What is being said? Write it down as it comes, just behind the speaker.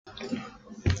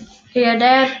Here,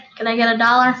 Dad, can I get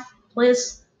 $1,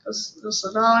 please? Just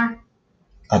 $1.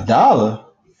 $1?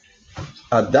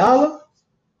 $1?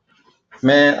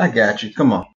 Man, I got you.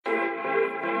 Come on.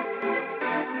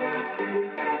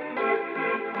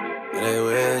 They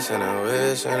wish and they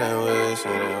wish and they wish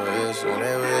and they wish and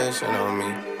they wishing on me.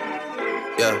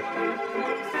 Yeah.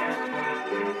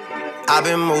 I've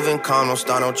been moving calm, don't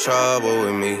start no trouble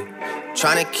with me.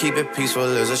 Trying to keep it peaceful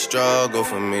is a struggle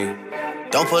for me.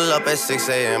 Don't pull up at 6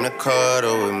 a.m. to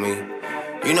cuddle with me.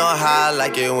 You know how I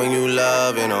like it when you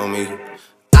loving on me.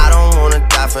 I don't wanna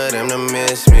die for them to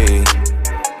miss me.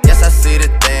 Yes, I see the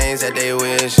things that they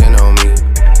wishing on me.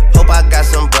 Hope I got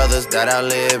some brothers that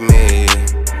outlive me.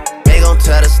 They gon'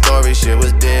 tell the story, shit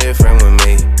was different with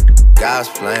me. God's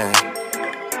plan,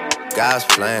 God's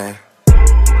plan.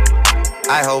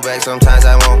 I hold back, sometimes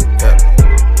I won't, yeah.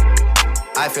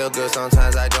 I feel good,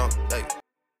 sometimes I don't, hey.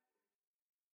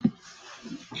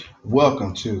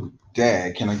 Welcome to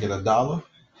Dad, Can I Get $1?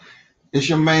 It's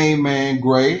your main man,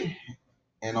 Gray.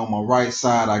 And on my right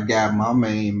side, I got my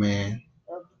main man,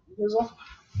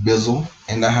 Bizzle,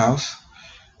 in the house.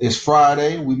 It's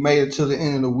Friday. We made it to the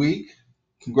end of the week.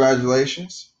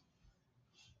 Congratulations.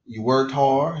 You worked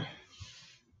hard.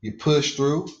 You pushed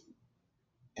through.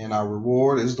 And our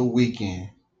reward is the weekend.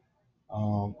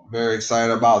 Very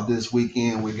excited about this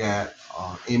weekend. We got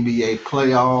NBA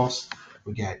playoffs.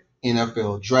 We got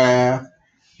NFL draft.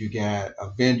 You got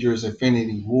Avengers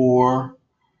Infinity War.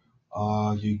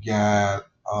 You got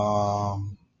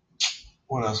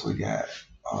what else we got?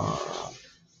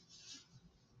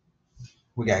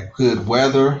 We got good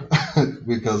weather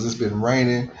because it's been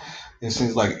raining. It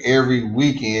seems like every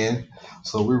weekend.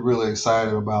 So we're really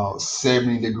excited about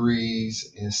 70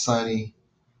 degrees and sunny,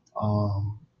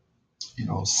 um,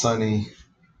 sunny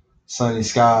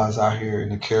skies out here in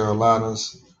the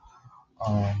Carolinas.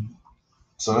 Um,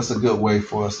 so that's a good way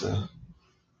for us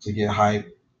to get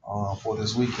hype for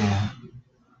this weekend.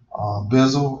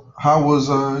 Bizzle, how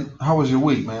was your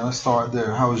week, man? Let's start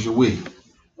there. How was your week?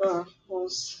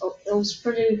 It was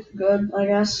pretty good, I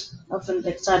guess. Nothing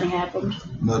exciting happened.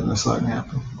 Nothing exciting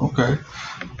happened. Okay,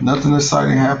 nothing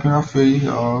exciting happened. I feel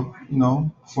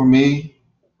you. For me,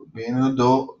 being an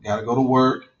adult, got to go to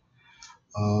work.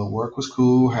 Work was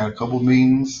cool. Had a couple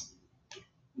meetings.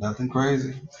 Nothing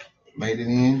crazy. Made it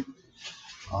in.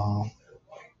 Um,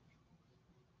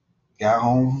 got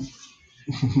home.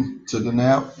 Took a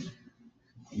nap.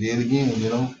 Did it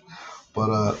again.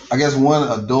 But I guess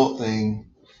one adult thing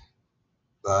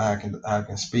that I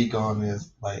can speak on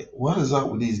is like, what is up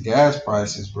with these gas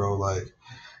prices, bro? Like,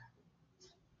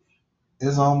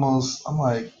 it's almost. I'm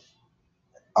like,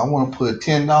 I want to put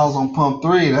 $10 on pump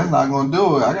three. That's not gonna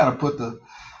do it. I gotta put the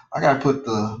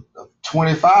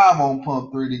 25 on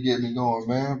pump three to get me going,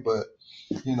 man. But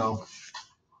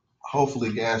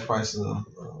hopefully gas prices will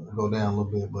go down a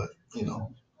little bit. But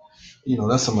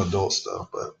that's some adult stuff.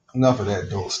 But enough of that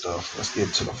adult stuff. Let's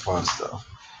get to the fun stuff.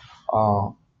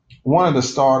 Um, Wanted to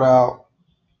start out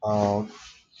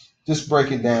just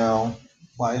breaking down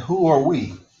like, who are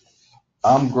we?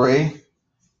 I'm Gray.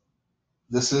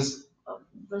 This is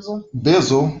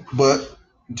Bizzle. But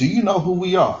do you know who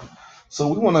we are? So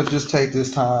we want to just take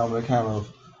this time to kind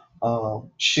of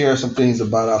share some things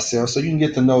about ourselves, so you can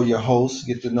get to know your host,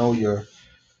 get to know your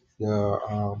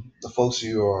the folks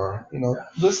you are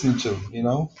listening to.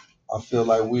 I feel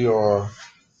like we are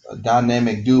a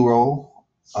dynamic duo.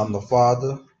 I'm the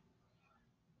father.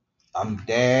 I'm the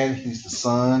dad. He's the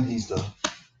son. He's the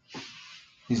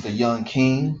young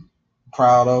king.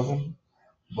 Proud of him.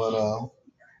 But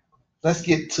let's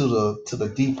get to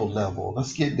the deeper level.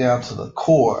 Let's get down to the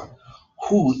core.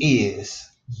 Who is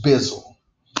Bizzle?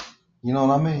 You know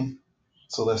what I mean?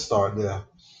 So let's start there.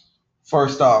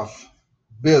 First off,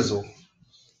 Bizzle,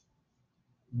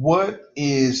 what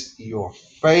is your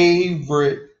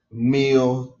favorite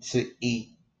meal to eat?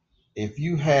 If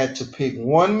you had to pick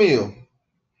one meal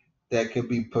that could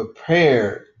be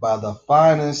prepared by the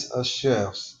finest of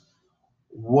chefs,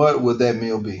 what would that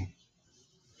meal be?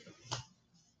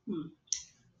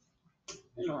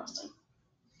 Interesting.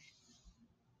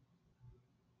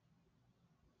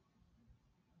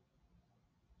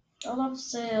 I'd love to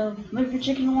say maybe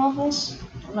chicken and waffles.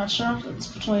 I'm not sure. It's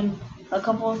between a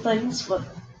couple of things, but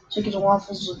chicken and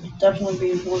waffles would definitely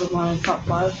be one of my top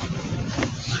five.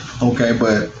 Okay,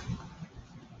 but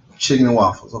chicken and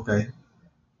waffles. Okay,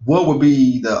 what would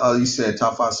be the you said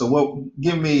top five? So what?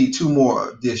 Give me two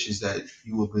more dishes that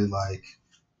you would be like,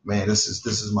 man, this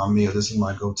is my meal. This is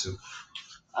my go-to.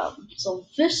 So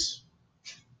fish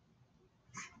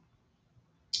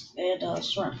and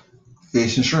shrimp.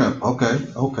 Fish and shrimp. Okay,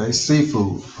 okay.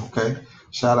 Seafood. Okay.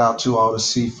 Shout out to all the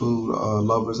seafood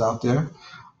lovers out there.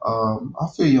 I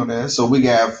feel you on that. So we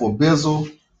got for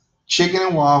Bizzle, chicken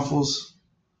and waffles,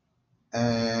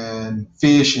 and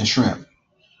fish and shrimp.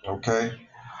 Okay.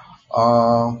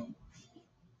 Um,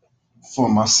 for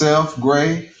myself,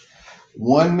 Gray,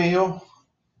 one meal,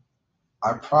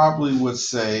 I probably would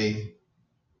say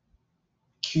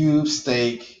cube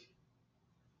steak,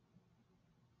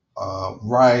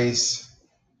 rice,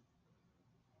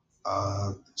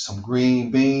 some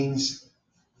green beans,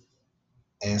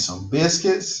 and some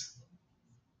biscuits.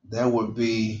 That would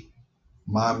be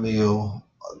my meal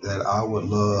that I would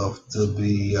love to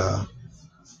be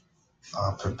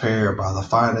prepared by the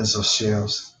finest of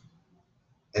chefs.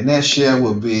 And that chef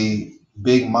would be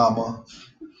Big Mama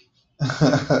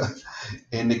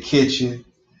in the kitchen,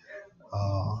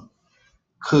 uh,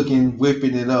 cooking,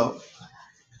 whipping it up.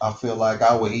 I feel like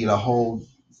I would eat a whole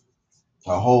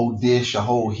dish, a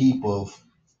whole heap of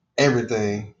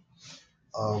everything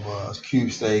of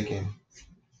cube steak and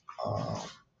uh,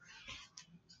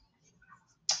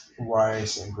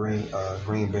 rice and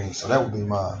green beans. So that would be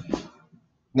mine.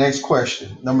 Next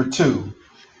question, number two,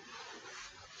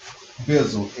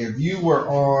 Bizzle. If you were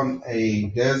on a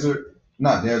desert,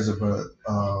 not desert, but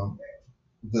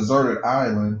deserted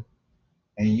island,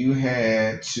 and you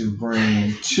had to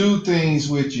bring two things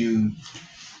with you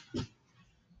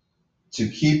to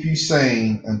keep you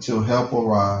sane until help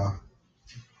arrive,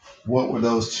 what would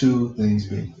those two things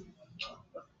be?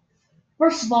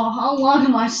 First of all, how long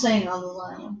am I staying on the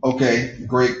island? Okay,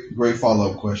 great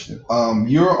follow up question.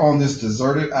 You're on this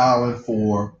deserted island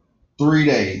for 3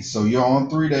 days. So you're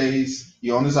on 3 days.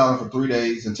 You're on this island for 3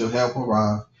 days until help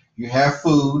arrive. You have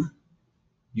food,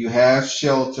 you have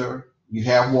shelter, you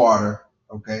have water.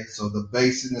 Okay, so the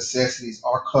basic necessities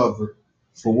are covered.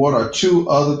 But what are two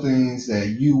other things that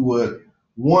you would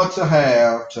want to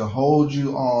have to hold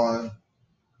you on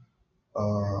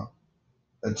uh,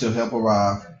 until help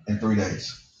arrive in 3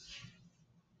 days?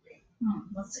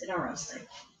 That's interesting.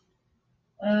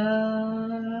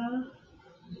 A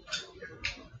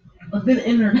good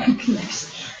internet connection.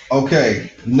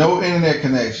 Okay, no internet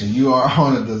connection. You are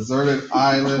on a deserted Oh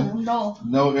island, no.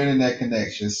 no internet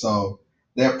connection. So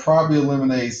that probably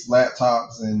eliminates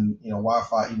laptops and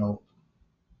Wi-Fi,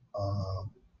 um,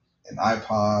 and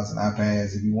iPods and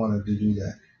iPads if you wanted to do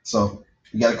that. So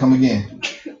you got to come again.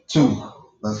 Two.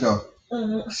 Let's go.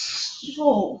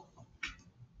 So,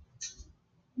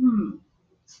 hmm,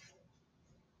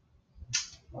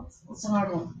 what's a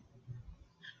hard one?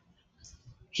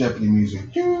 Jeopardy music.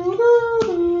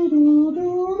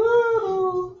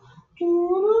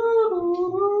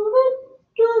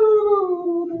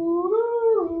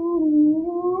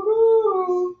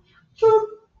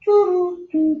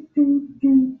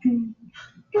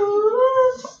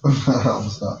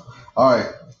 Stop. All right.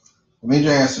 Major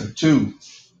answer. Two.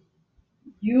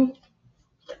 You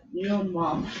and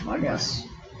mom, I guess.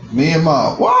 Me and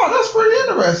mom. Wow, that's pretty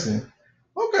interesting.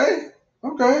 Okay.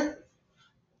 Okay.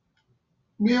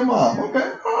 Me and mom. Okay. All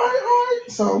right. All right.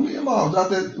 So me and mom. Got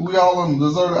that. We all on the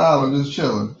deserted island just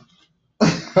chilling.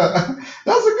 That's a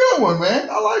good one, man.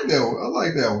 I like that one. I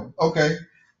like that one. Okay.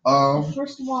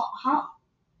 First of all, how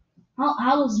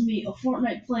does me, a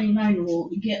Fortnite playing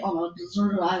 9-year-old, get on a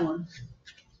deserted island?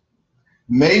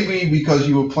 Maybe because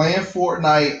you were playing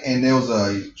Fortnite and there was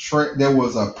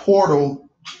a portal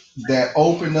that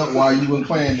opened up while you were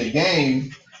playing the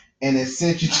game, and it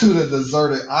sent you to the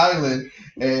deserted island,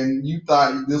 and you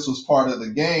thought this was part of the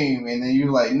game, and then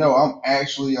you're like, no, I'm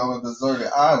actually on a deserted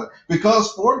island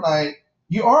because Fortnite,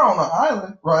 you are on an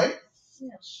island, right?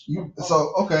 Yes.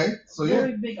 Okay, so yeah.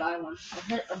 Very big island.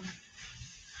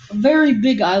 A very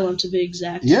big island to be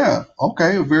exact. Yeah,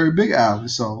 okay, a very big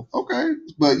island. So, okay.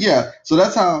 But yeah, so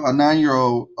that's how a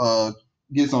 9-year-old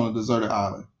gets on a deserted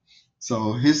island.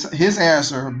 So his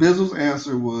answer, Bizzle's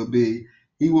answer would be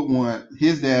he would want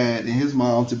his dad and his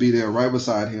mom to be there right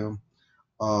beside him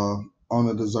on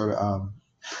the deserted island.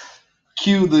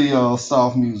 Cue the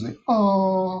soft music.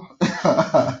 Oh,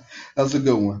 that's a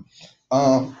good one.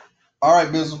 All right,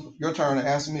 Bizzle, your turn to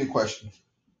answer me a question.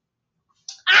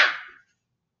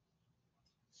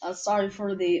 Sorry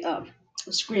for the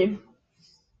scream.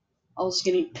 I was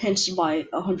getting pinched by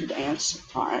 100 ants.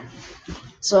 Alright.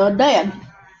 So, Dad,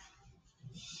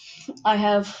 I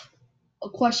have a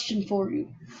question for you.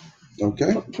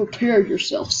 Okay. Prepare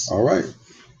yourselves. All right.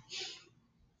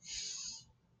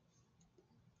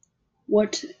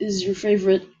 What is your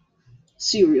favorite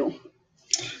cereal?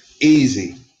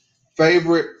 Easy.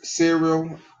 Favorite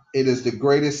cereal? It is the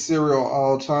greatest cereal of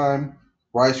all time.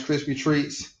 Rice Krispie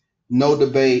Treats. No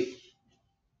debate.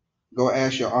 Go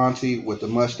ask your auntie with the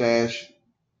mustache.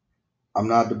 I'm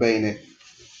not debating it.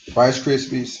 Rice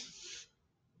Krispies,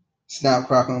 Snap,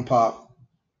 Crackle, and Pop.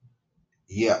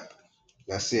 Yep,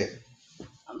 that's it.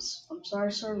 I'm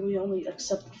sorry, sir. We only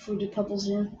accept fruity pebbles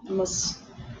here. Unless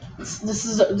this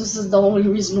is the only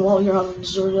reason why you're on a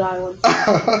deserted island.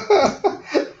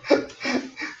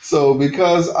 So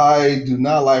because I do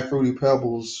not like Fruity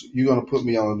Pebbles, you're gonna put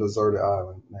me on a deserted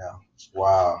island now.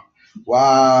 Wow.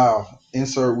 Wow.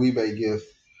 Insert Weebay gift.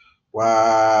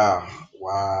 Wow.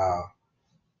 Wow.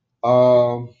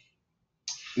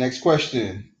 Next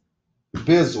question.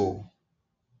 Bizzle,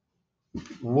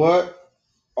 what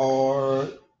are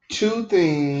two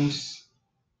things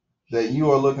that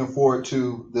you are looking forward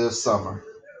to this summer?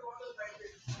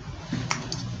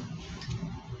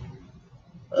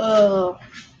 Uh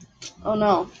oh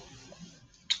no.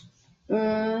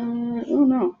 Oh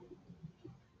no.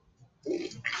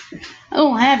 I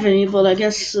don't have any, but I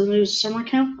guess the new summer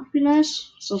camp would be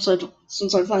nice. Since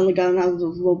I finally gotten out of the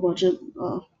low budget.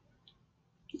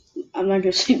 I'm not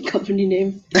gonna say company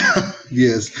name.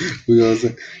 Yes, we're gonna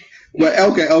say.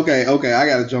 Well, okay. I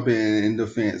gotta jump in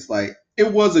defense. Like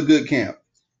it was a good camp.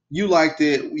 You liked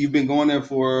it. You've been going there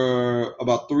for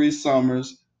about 3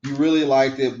 summers. You really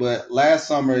liked it, but last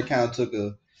summer it kind of took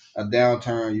a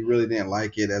downturn. You really didn't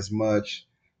like it as much.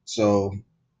 So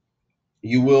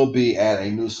you will be at a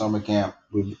new summer camp.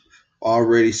 We've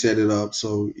already set it up,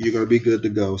 so you're gonna be good to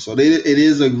go. So it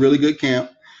is a really good camp.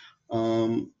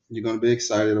 You're going to be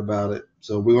excited about it.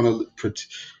 So we're going to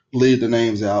leave the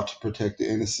names out to protect the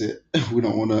innocent. We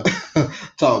don't want to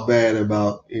talk bad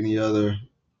about any other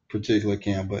particular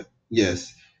camp, but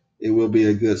yes, it will be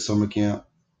a good summer camp.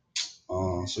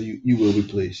 So you will be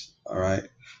pleased. All right.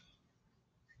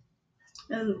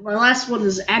 And my last one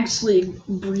is actually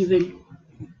breathing.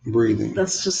 Breathing.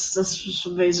 That's just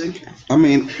amazing. I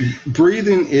mean,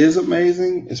 breathing is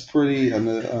amazing. It's pretty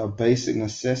a basic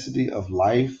necessity of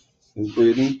life is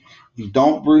breathing. If you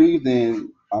don't breathe,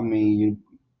 then I mean,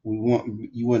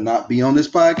 you would not be on this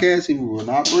podcast if you were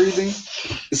not breathing.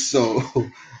 So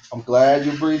I'm glad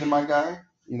you're breathing, my guy.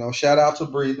 You know, shout out to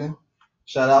breathing.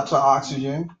 Shout out to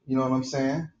oxygen. You know what I'm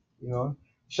saying? You know,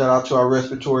 shout out to our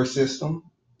respiratory system.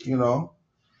 You know,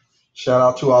 shout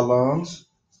out to our lungs.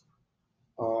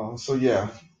 So yeah.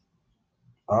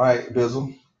 All right,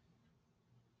 Bizzle,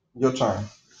 your turn.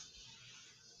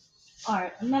 All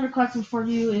right, another question for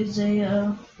you is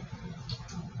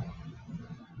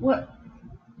what?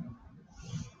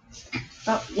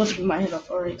 Stop lifting my head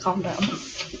up already. Calm down.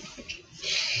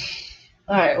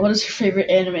 All right, what is your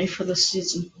favorite anime for this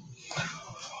season?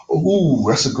 Ooh,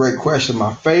 that's a great question.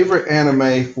 My favorite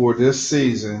anime for this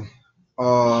season.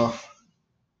 Well,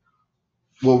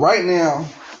 right now,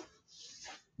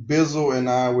 Bizzle and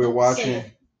I we're Say watching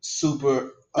it.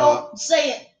 Super. Don't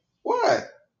say it. What?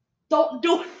 Don't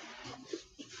do it.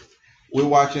 We're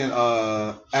watching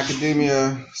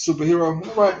Academia Superhero.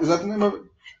 Right? Is that the name of it?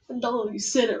 No, you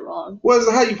said it wrong. What is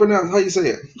it? How you pronounce? How you say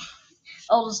it?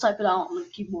 I'll just type it out on the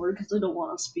keyboard because I don't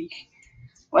want to speak.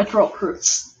 My throat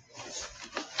hurts.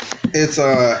 It's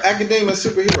Academia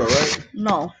Superhero, right?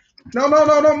 No. No,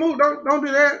 don't move. Don't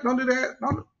do that. Don't do that.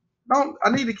 Don't. I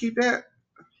need to keep that.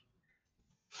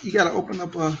 You gotta open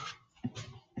up a.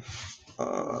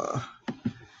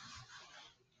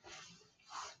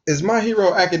 It's My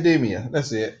Hero Academia.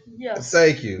 That's it. Yes.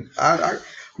 Thank you.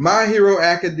 My Hero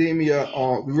Academia.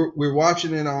 We're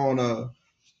watching it on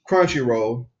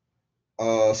Crunchyroll,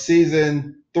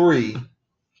 season 3.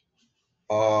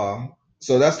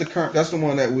 So that's the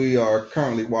one that we are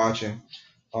currently watching.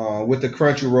 With the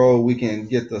Crunchyroll, we can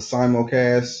get the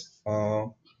simulcast.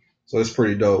 So it's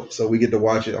pretty dope. So we get to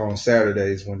watch it on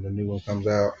Saturdays when the new one comes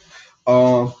out.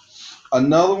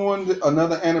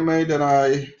 Another anime that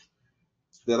I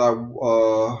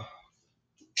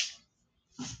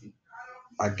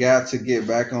got to get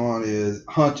back on is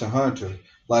Hunter x Hunter.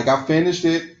 Like I finished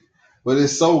it, but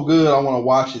it's so good. I want to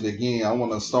watch it again. I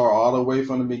want to start all the way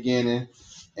from the beginning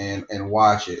and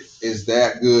watch it. It's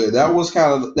that good. That was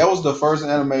the first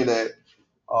anime that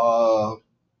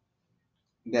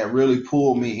really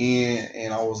pulled me in,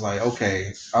 and I was like,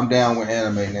 okay, I'm down with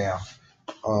anime now.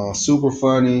 Super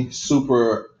funny,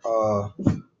 super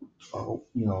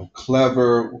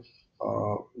clever,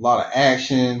 a lot of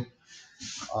action.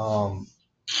 Um,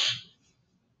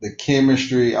 the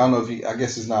chemistry. I don't know if I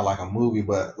guess it's not like a movie,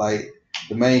 but like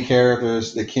the main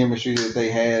characters, the chemistry that they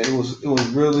had, it was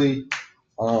really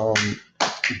um,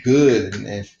 good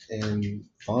and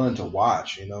fun to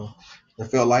watch. You know, they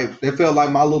felt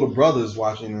like my little brothers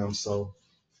watching them. So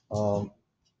um,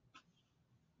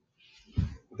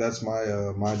 that's my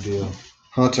deal.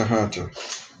 Hunter x Hunter.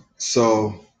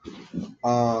 So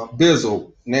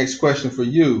Bizzle, next question for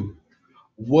you.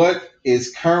 What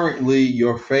is currently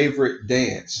your favorite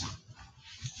dance?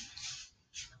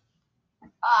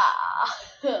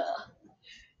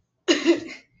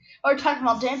 Are you talking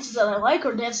about dances that I like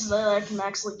or dances that I can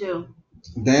actually do?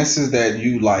 Dances that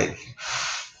you like.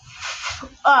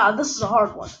 This is a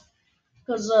hard one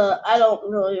because I don't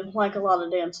really like a lot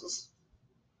of dances.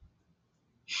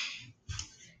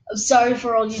 I'm sorry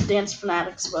for all you dance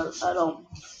fanatics, but I don't.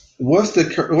 What's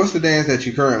the dance that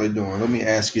you're currently doing? Let me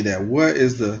ask you that.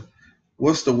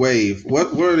 What's the wave?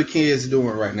 What are the kids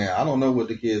doing right now? I don't know what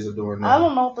the kids are doing I now.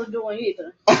 don't know what they're doing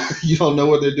either. You don't know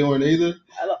what they're doing either?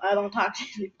 I don't talk to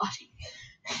anybody.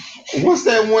 What's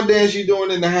that one dance you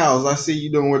doing in the house? I see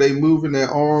you doing where they moving their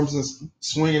arms and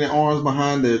swinging their arms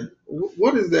behind their.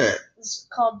 What is that? It's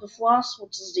called the floss,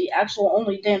 which is the actual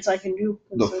only dance I can do.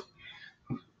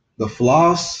 The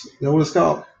floss? Is that what it's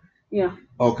called? Yeah.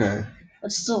 Okay.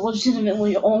 It's the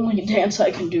legitimately only dance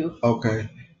I can do. Okay.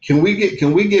 Can we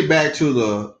get back to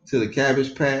the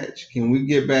Cabbage Patch? Can we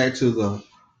get back to the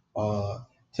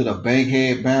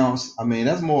Bankhead bounce? I mean,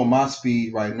 that's more my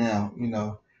speed right now. You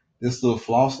know, this little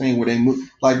floss thing where they move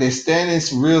like they're standing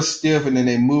real stiff and then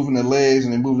they moving their legs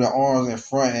and they move their arms in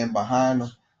front and behind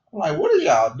them. I'm like, what are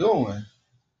y'all doing?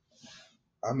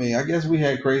 I mean, I guess we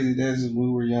had crazy dances when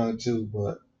we were young too,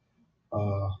 but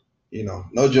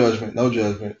no judgment, no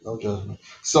judgment, no judgment.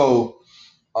 So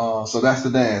that's the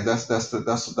dance. That's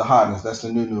the hotness. That's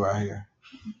the new right here.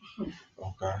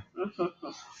 Okay.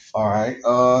 All right.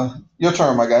 Your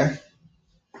turn, my guy.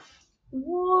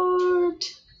 What?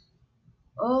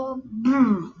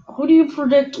 Who do you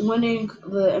predict winning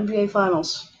the NBA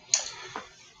Finals?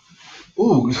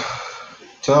 Ooh,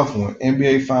 tough one.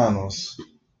 NBA Finals.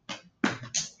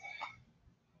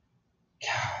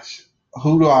 Gosh,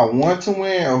 who do I want to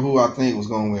win, or who I think was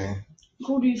going to win?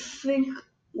 Who do you think?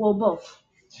 Well, both.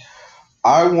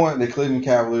 I want the Cleveland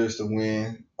Cavaliers to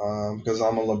win because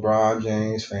I'm a LeBron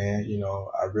James fan. You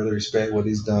know, I really respect what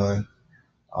he's done.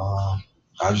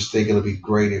 I just think it'll be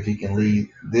great if he can lead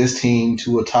this team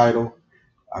to a title.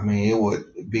 I mean, it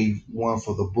would be one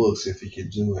for the books if he could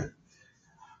do it.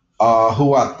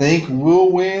 Who I think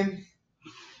will win?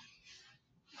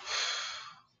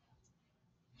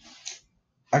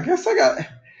 I guess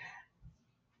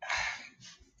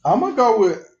I'm gonna go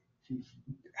with.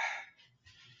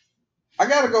 I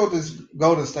gotta go with this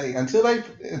Golden State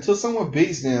until someone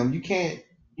beats them. You can't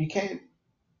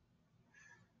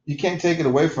take it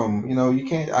away from them. You know, you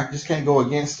can't. I just can't go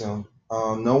against them.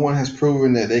 No one has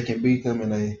proven that they can beat them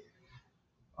in a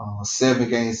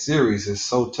 7-game series. It's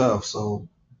so tough. So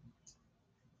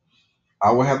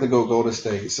I would have to go Golden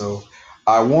State. So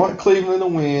I want Cleveland to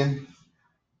win,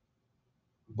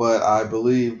 but I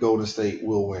believe Golden State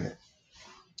will win it.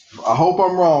 I hope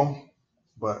I'm wrong,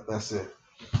 but that's it.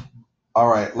 All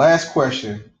right, last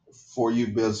question for you,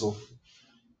 Bizzle.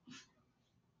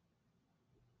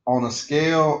 On a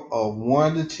scale of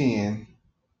 1 to 10,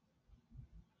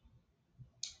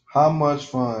 how much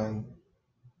fun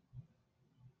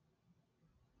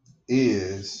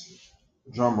is,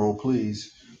 drum roll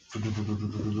please,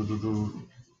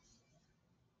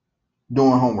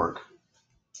 doing homework?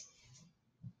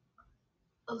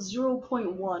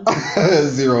 0.1.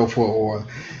 0.1.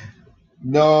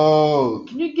 No.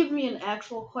 Can you give me an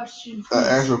actual question, please?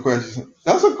 Actual question.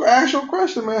 That's an actual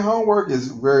question, man. Homework is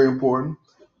very important.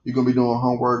 You're going to be doing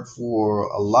homework for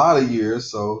a lot of years,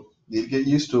 so you get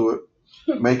used to it.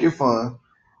 Make it fun.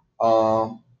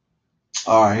 All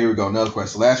right, here we go. Another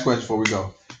question. Last question before we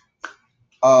go.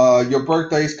 Your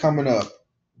birthday's coming up.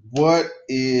 What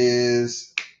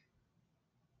is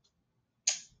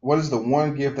the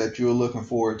one gift that you're looking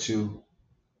forward to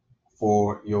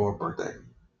for your birthday?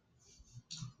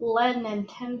 Let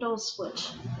Nintendo Switch.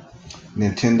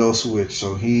 Nintendo Switch.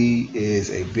 So he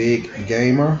is a big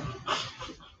gamer,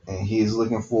 and he is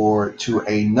looking forward to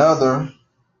another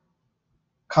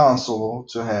console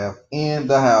to have in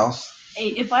the house. Hey,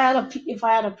 if I had a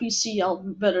PC,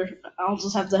 I'll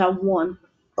just have to have one.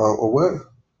 Or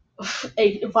what?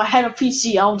 Hey, if I had a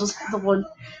PC, I'll just have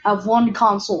one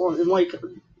console and like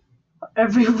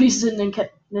every recent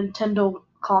Nintendo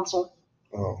console.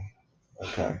 Oh,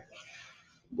 okay.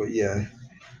 But yeah,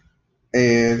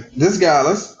 and this guy.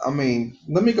 Let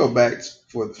me go back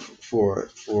for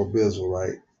Bizzle,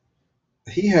 right?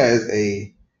 He has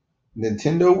a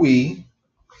Nintendo Wii,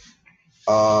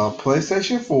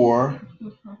 PlayStation 4.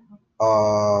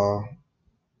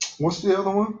 What's the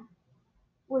other one?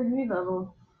 What do you mean that one?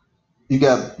 You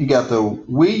got the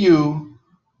Wii U,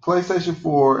 PlayStation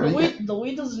 4. The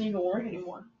Wii doesn't even work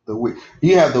anymore. The Wii.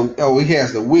 He has the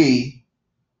Wii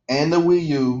and the Wii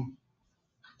U,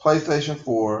 PlayStation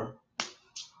 4,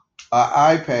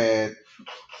 an iPad,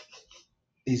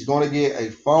 He's going to get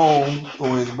a phone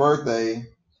for his birthday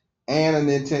and a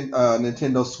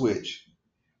Nintendo Switch.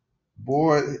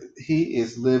 Boy, he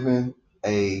is living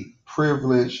a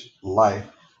privileged life.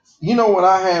 You know what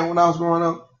I had when I was growing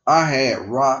up? I had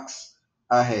rocks.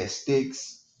 I had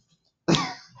sticks.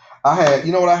 I had,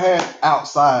 you know what I had?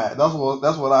 Outside. That's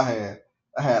what I had.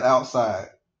 I had outside.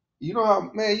 You know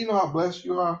how blessed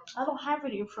you are? I don't have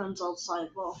any friends outside.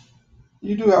 Well,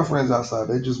 You do have friends outside.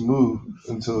 They just move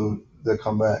until they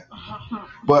come back.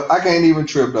 But I can't even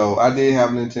trip though. I did have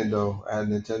a Nintendo. I had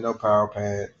a Nintendo Power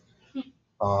Pad.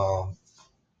 Um,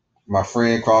 my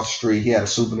friend across the street, he had a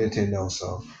Super Nintendo,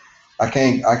 so I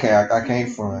can't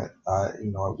front.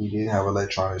 We did have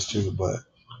electronics too, but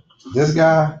this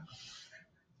guy,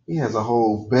 he has a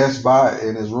whole Best Buy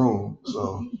in his room.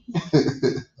 So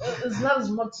it's not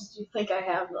as much as you think I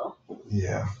have, though.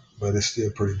 yeah, but it's still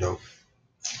pretty dope.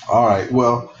 All right,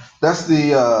 well, that's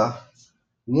the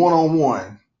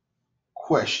one-on-one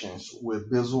questions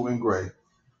with Bizzle and Gray.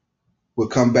 We'll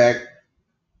come back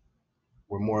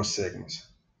with more segments.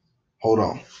 Hold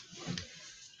on.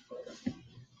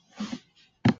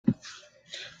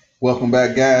 Welcome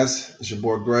back, guys. It's your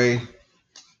boy Gray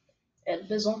And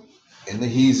Bizzle. and the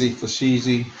Heezy for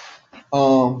Sheezy.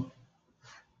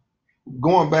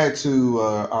 Going back to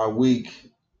our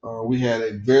week, we had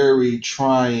a very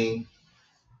trying,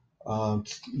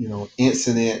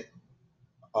 incident.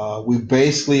 We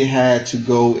basically had to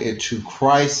go into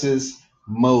crisis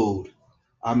mode.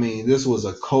 I mean, this was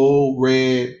a cold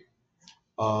red.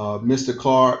 Mr.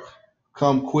 Clark,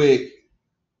 come quick.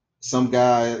 Some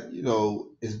guy,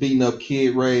 is beating up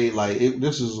Kid Ray.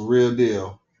 This is a real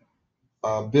deal.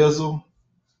 Bizzle,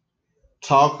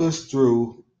 talk us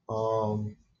through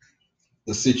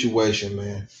the situation,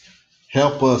 man.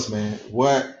 Help us, man.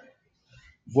 What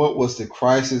was the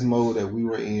crisis mode that we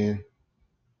were in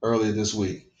earlier this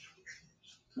week?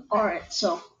 Alright,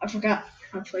 so I forgot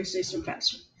my PlayStation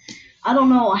password. I don't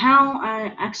know how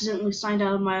I accidentally signed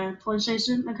out of my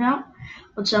PlayStation account,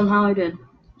 but somehow I did.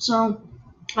 So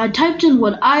I typed in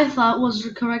what I thought was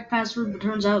the correct password, but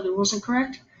turns out it wasn't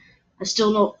correct. I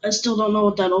still don't know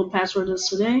what that old password is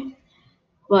today,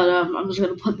 but I'm just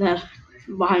gonna put that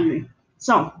behind me.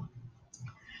 So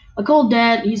I called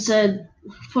Dad. He said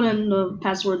put in the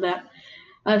password that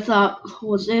I thought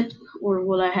was it or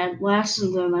what I had last,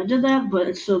 and then I did that, but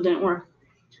it still didn't work.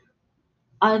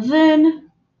 I then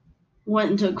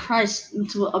went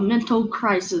into a mental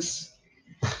crisis,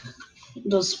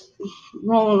 just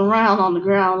rolling around on the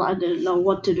ground. I didn't know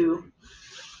what to do.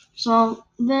 So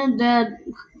then Dad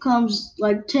comes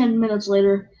like 10 minutes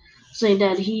later saying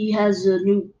that he has a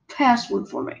new password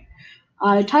for me.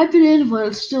 I type it in, but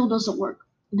it still doesn't work.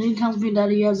 Then he tells me that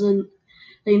he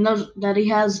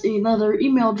has another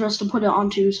email address to put it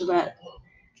onto, so that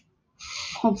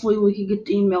hopefully we could get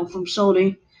the email from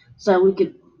Sony so that we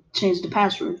could change the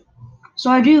password. So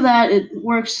I do that, it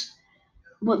works,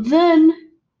 but then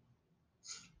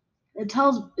it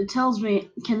tells me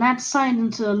cannot sign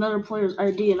into another player's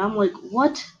ID, and I'm like,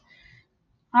 what?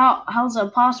 How's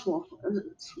that possible?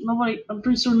 I'm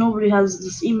pretty sure nobody has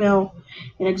this email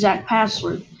and exact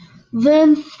password.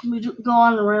 Then we go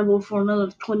on a ramble for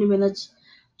another 20 minutes.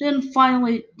 Then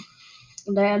finally,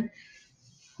 Dad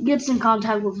gets in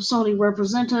contact with a Sony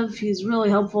representative. He's really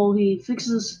helpful. He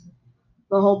fixes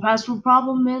the whole password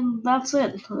problem, and that's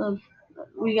it.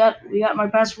 We got my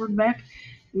password back,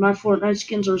 and my Fortnite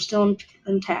skins are still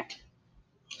intact.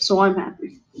 So I'm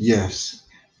happy. Yes.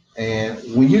 And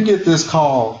when you get this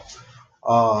call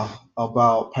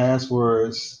about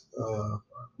passwords,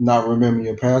 not remembering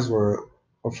your password,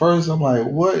 at first I'm like,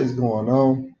 what is going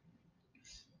on?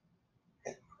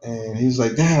 And he's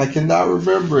like, Dad, I cannot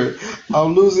remember it.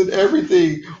 I'm losing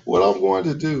everything. What I'm going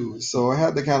to do? So I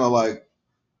had to kind of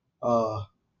uh,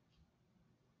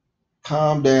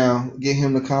 calm down, get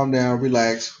him to calm down,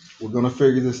 relax. We're gonna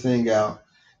figure this thing out.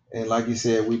 And like you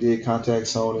said, we did contact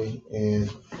Sony, and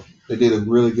they did a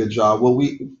really good job.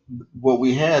 What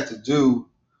we had to do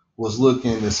was look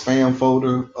in the spam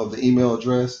folder of the email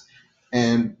address,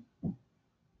 and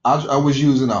I was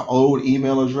using an old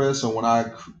email address. So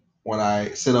when I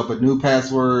set up a new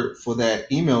password for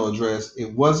that email address,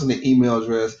 it wasn't the email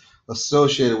address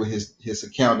associated with his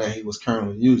account that he was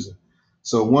currently using.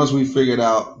 So once we figured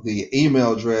out the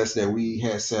email address that we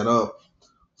had set up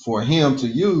for him to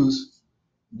use,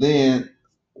 then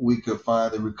we could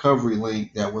find the recovery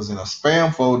link that was in a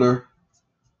spam folder.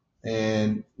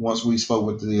 And once we spoke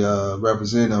with the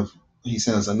representative, he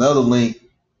sent us another link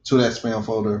to that spam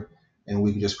folder, and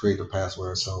we could just create the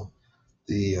password. So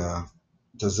the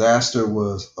disaster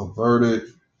was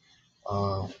averted.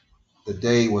 Uh, the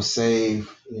day was saved.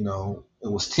 It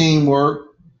was teamwork.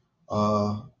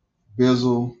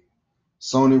 Bizzle,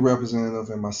 Sony representative,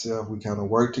 and myself, we kind of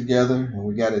worked together and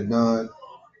we got it done.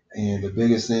 And the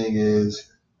biggest thing is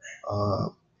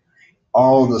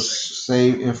all the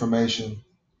saved information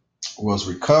was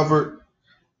recovered,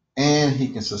 and he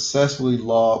can successfully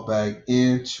log back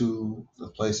into the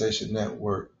PlayStation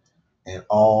Network, and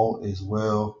all is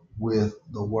well with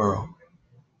the world.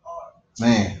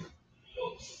 Man,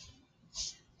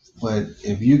 but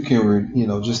if you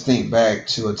can, just think back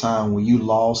to a time when you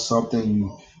lost something,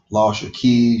 you lost your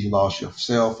keys, you lost your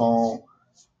cell phone,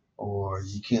 or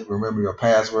you can't remember your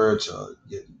password to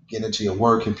get into your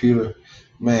work computer.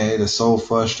 Man, it is so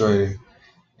frustrating,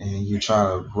 and you try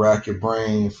to rack your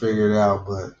brain and figure it out.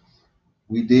 But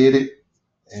we did it,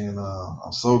 and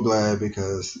I'm so glad,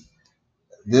 because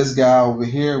this guy over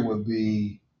here would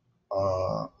be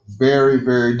very,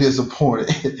 very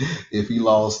disappointed if he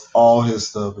lost all his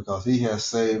stuff, because he has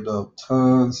saved up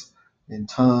tons and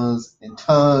tons and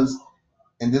tons.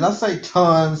 And did I say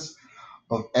tons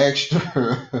of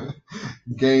extra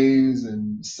games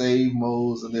and save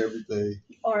modes and everything?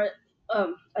 All right.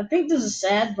 I think this is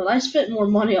sad, but I spent more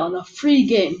money on a free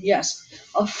game. Yes,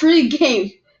 a free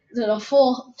game than a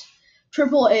full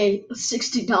AAA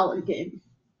 $60 game.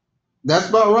 That's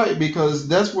about right, because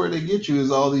that's where they get you,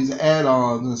 is all these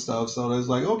add-ons and stuff. So it's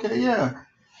like, okay, yeah,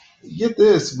 get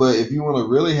this, but if you want to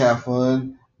really have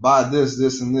fun, buy this,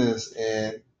 this, and this.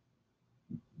 And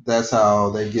that's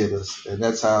how they get us. And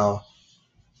that's how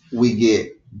we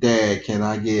get, Dad, can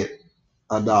I get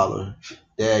 $1?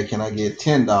 Dad, can I get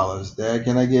 $10? Dad,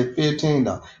 can I get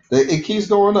 $15? It keeps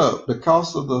going up. The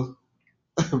cost of the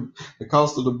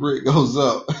brick goes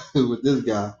up with this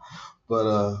guy.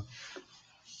 But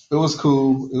it was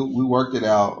cool. We worked it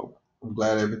out. I'm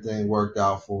glad everything worked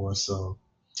out for us. So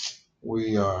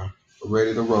we are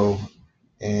ready to roll.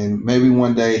 And maybe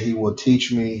one day he will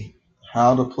teach me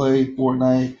how to play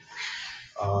Fortnite.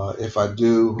 If I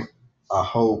do, I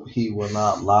hope he will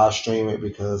not live stream it,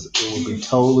 because it would be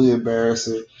totally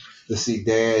embarrassing to see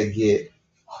Dad get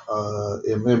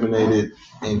eliminated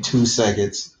in 2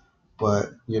 seconds.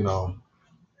 But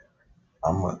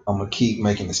I'm gonna keep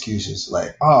making excuses,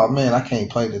 like, oh man, I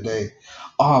can't play today.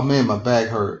 Oh man, my back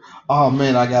hurt. Oh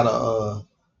man, I gotta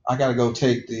go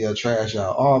take the trash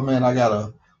out. Oh man, I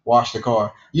gotta wash the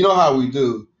car. You know how we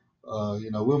do.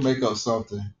 We'll make up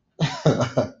something.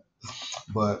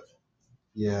 But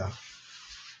yeah,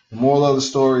 the moral of the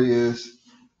story is,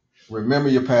 remember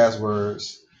your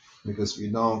passwords, because if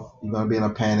you don't, you're gonna be in a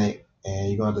panic, and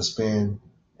you're gonna have to spend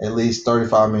at least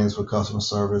 35 minutes with customer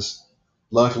service.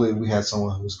 Luckily, we had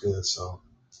someone who was good, so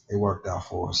it worked out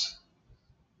for us.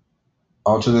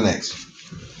 On to the next.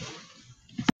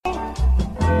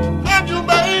 And you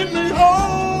made me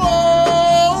whole,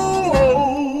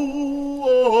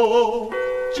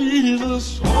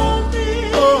 Jesus, hold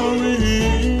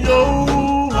me in your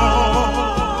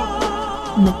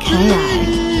arms.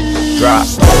 Mackay. Drop.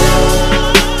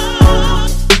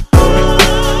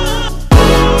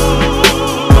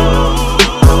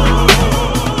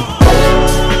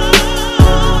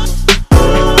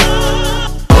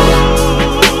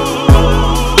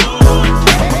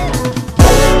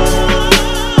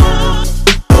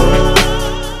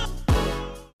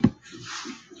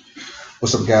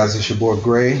 What's up, guys? It's your boy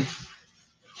Gray.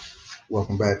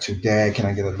 Welcome back to Dad, Can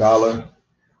I Get $1?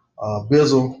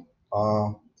 Bizzle,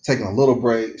 taking a little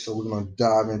break, so we're going to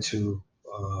dive into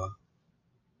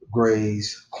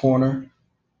Gray's Corner.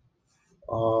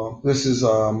 This is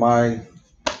my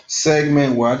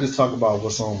segment where I just talk about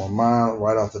what's on my mind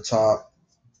right off the top.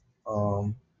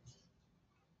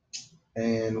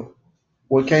 And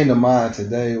what came to mind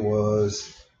today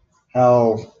was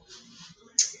how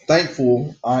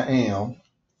thankful I am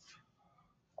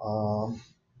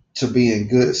to be in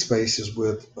good spaces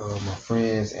with my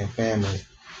friends and family.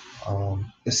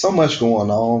 There's so much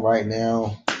going on right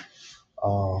now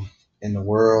in the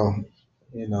world.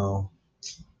 You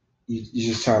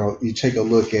just you take a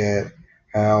look at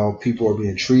how people are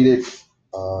being treated,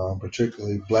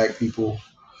 particularly Black people,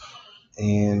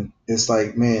 and it's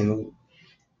like, man,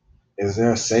 is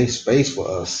there a safe space for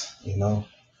us?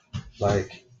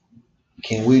 Like,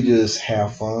 can we just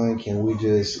have fun? Can we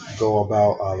just go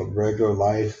about our regular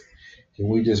life? Can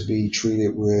we just be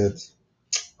treated with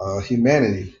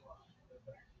humanity?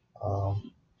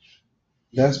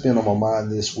 That's been on my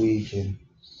mind this week, and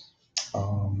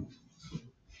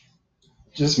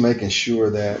just making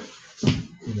sure that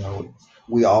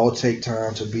we all take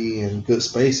time to be in good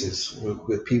spaces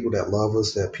with people that love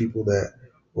us, that people that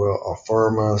will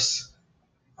affirm us,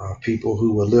 people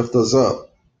who will lift us up.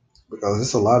 Because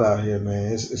it's a lot out here,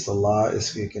 man. It's a lot.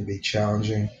 It can be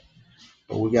challenging,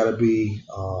 but we got to be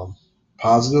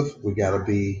positive. We got to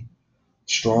be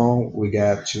strong. We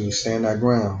got to stand our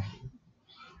ground,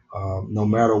 no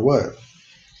matter what.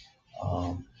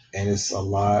 And it's a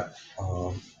lot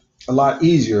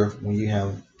easier when you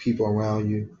have people around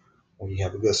you, when you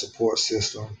have a good support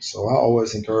system. So I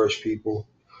always encourage people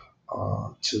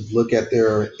to look at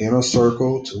their inner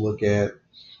circle, to look at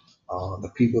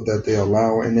the people that they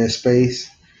allow in their space,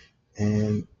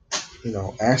 and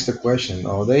ask the question: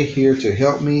 Are they here to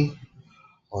help me?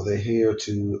 Are they here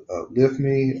to lift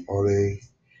me? Are they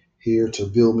here to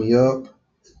build me up?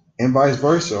 And vice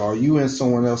versa. Are you in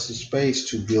someone else's space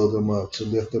to build them up, to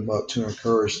lift them up, to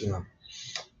encourage them?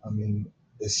 I mean,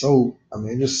 there's so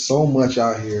much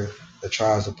out here that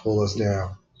tries to pull us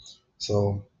down.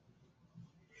 So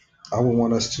I would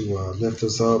want us to lift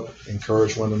us up,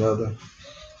 encourage one another,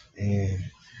 and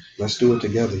let's do it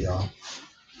together, y'all.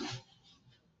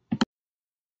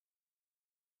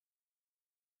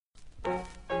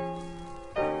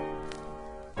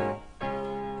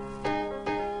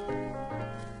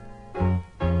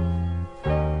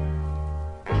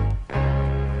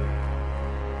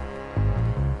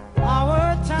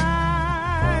 Our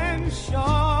time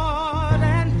short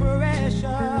and precious.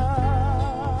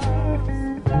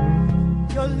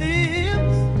 Your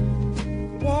lips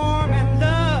warm and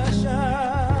luscious.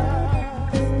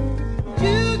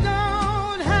 You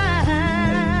don't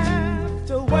have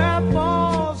to wear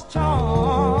false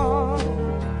charms.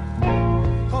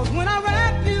 'Cause when I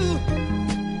wrap you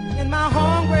in my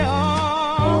hungry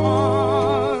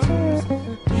arms,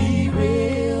 be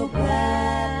real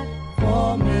glad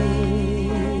for me.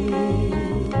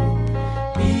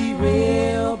 Be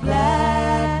real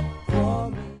glad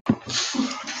for me.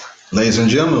 Ladies and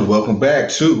gentlemen, welcome back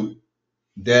to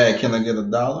Dad, Can I Get a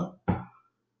Dollar?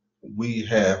 We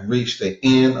have reached the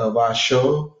end of our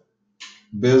show.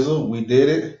 Bizzle, we did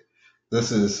it.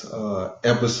 This is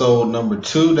episode number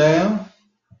 2 down.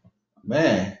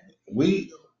 Man,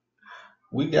 we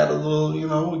got a little,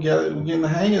 we're getting the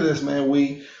hang of this, man.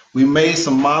 We made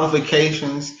some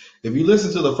modifications. If you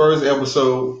listen to the first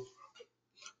episode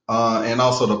and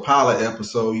also the pilot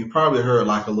episode, you probably heard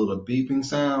like a little beeping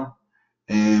sound,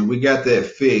 and we got that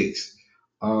fixed.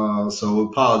 So we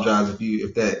apologize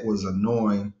if that was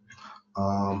annoying.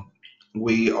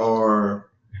 We are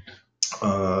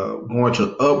going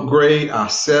to upgrade our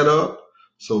setup,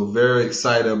 so very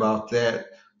excited about that.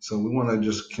 So we want to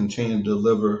just continue to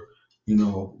deliver,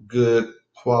 good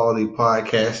quality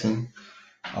podcasting,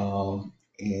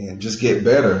 and just get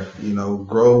better.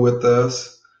 Grow with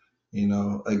us.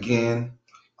 Again,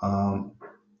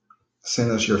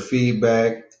 send us your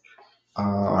feedback.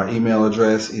 Our email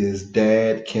address is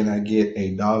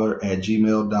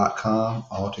dadcaniget$1@gmail.com,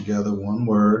 all together, one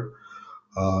word.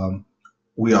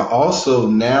 We are also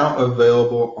now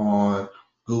available on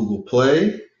Google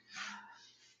Play,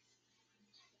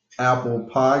 Apple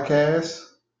Podcasts,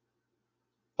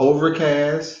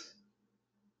 Overcast,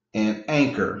 and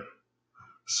Anchor.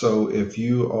 So if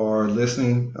you are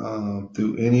listening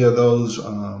through any of those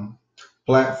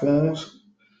platforms,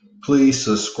 please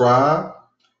subscribe,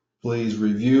 please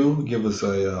review, give us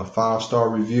a 5-star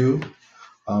review.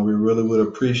 We really would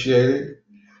appreciate it.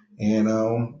 And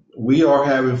we are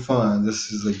having fun.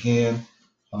 This is, again,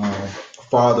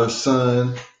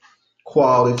 father-son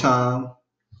quality time.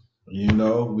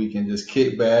 We can just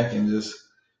kick back and just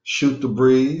shoot the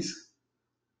breeze.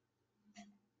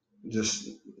 Just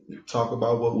talk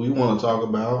about what we want to talk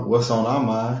about, what's on our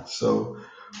mind. So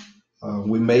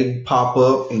we may pop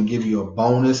up and give you a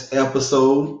bonus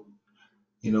episode,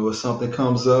 if something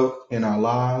comes up in our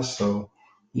lives. So,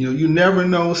 you never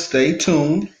know. Stay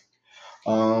tuned.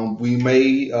 We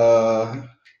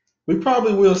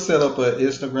probably will set up an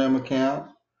Instagram account.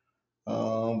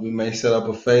 We may set up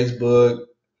a Facebook.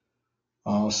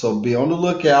 So be on the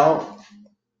lookout.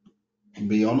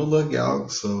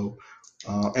 So,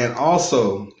 and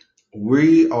also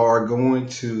we are going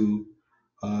to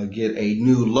get a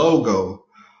new logo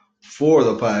for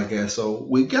the podcast. So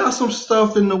we got some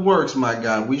stuff in the works, my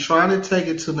guy. We trying to take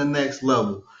it to the next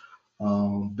level,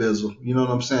 Bizzle. You know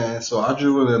what I'm saying? So I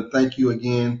just want to thank you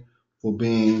again for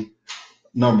being,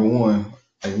 number one,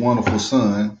 a wonderful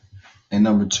son, and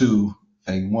number two,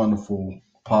 a wonderful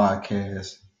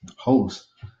podcast host.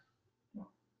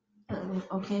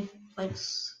 Okay,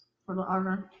 thanks for the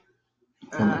honor.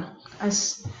 I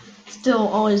still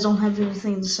always don't have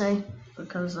anything to say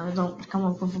because I don't come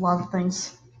up with a lot of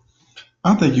things.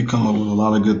 I think you come up with a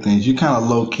lot of good things. You're kind of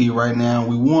low key right now.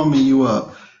 We warming you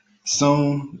up.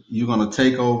 Soon you're gonna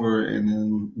take over and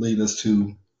then lead us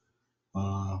to,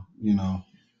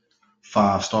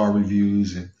 5-star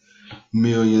reviews and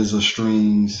millions of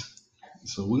streams.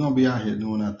 So we're gonna be out here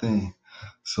doing our thing.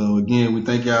 So again, we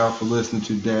thank y'all for listening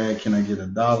to Dad. Can I Get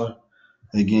 $1?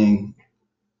 Again,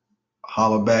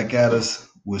 holler back at us.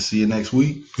 We'll see you next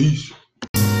week. Peace.